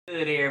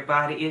Good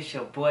everybody, it's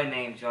your boy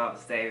named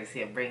Jarvis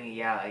here bringing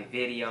y'all a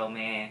video,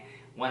 man.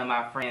 One of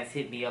my friends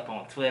hit me up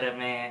on Twitter,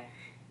 man.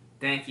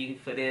 Thank you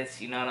for this,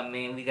 you know what I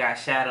mean? We got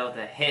Shadow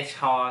the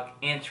Hedgehog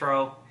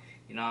intro,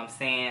 you know what I'm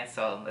saying?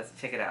 So let's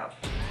check it out.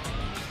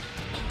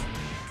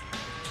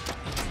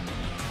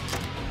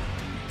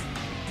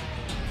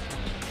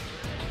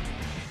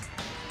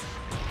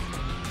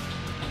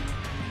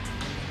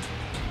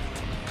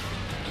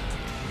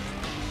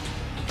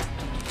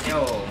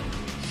 Yo,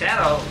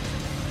 Shadow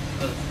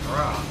looks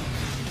raw.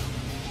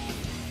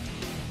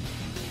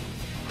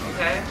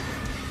 Okay.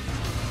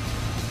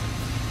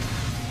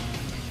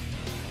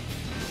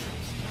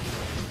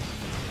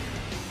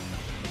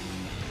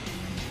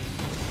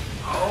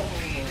 Oh.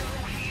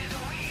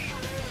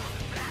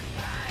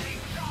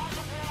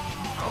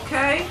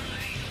 Okay.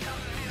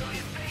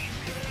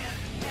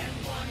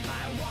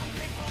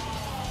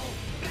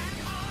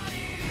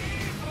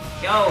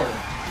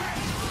 Yo.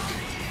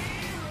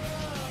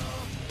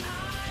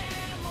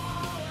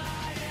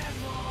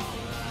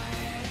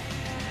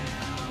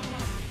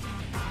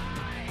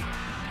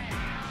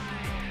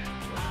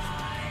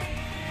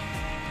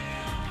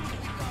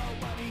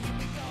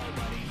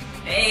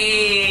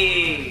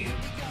 Hey!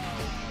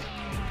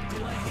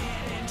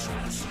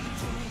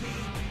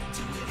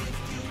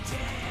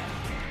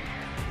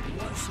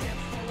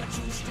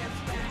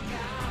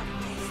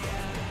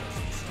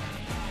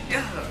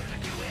 Yeah.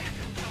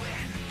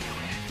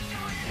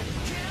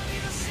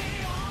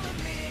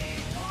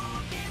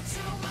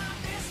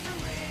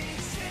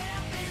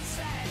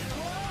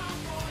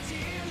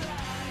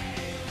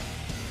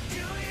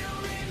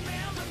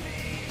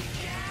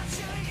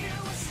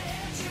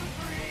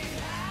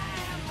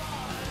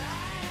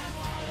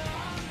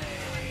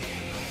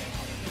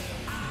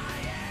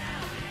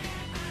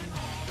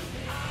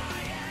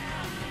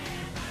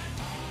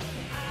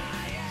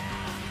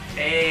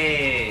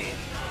 Hey.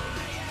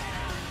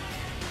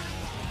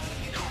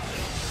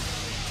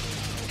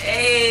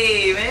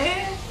 Hey,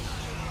 man.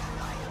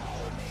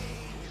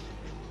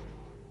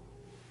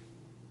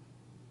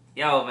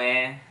 Yo,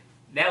 man.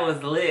 That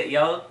was lit,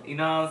 yo. You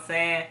know what I'm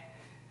saying?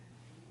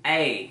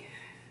 Hey.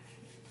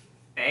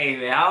 Hey,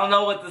 man. I don't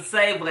know what to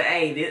say, but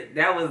hey,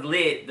 that was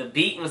lit. The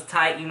beat was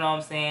tight, you know what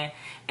I'm saying?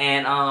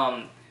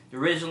 And, the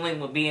original link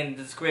will be in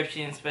the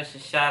description. Special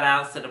shout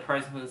outs to the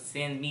person who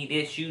sent me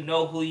this. You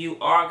know who you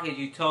are because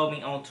you told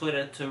me on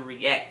Twitter to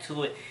react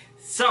to it.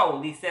 So,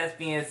 at least that's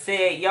being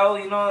said, yo,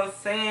 you know what I'm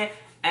saying?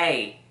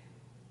 Hey,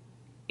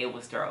 it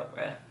was thorough,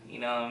 bruh. You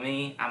know what I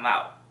mean? I'm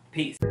out.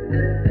 Peace.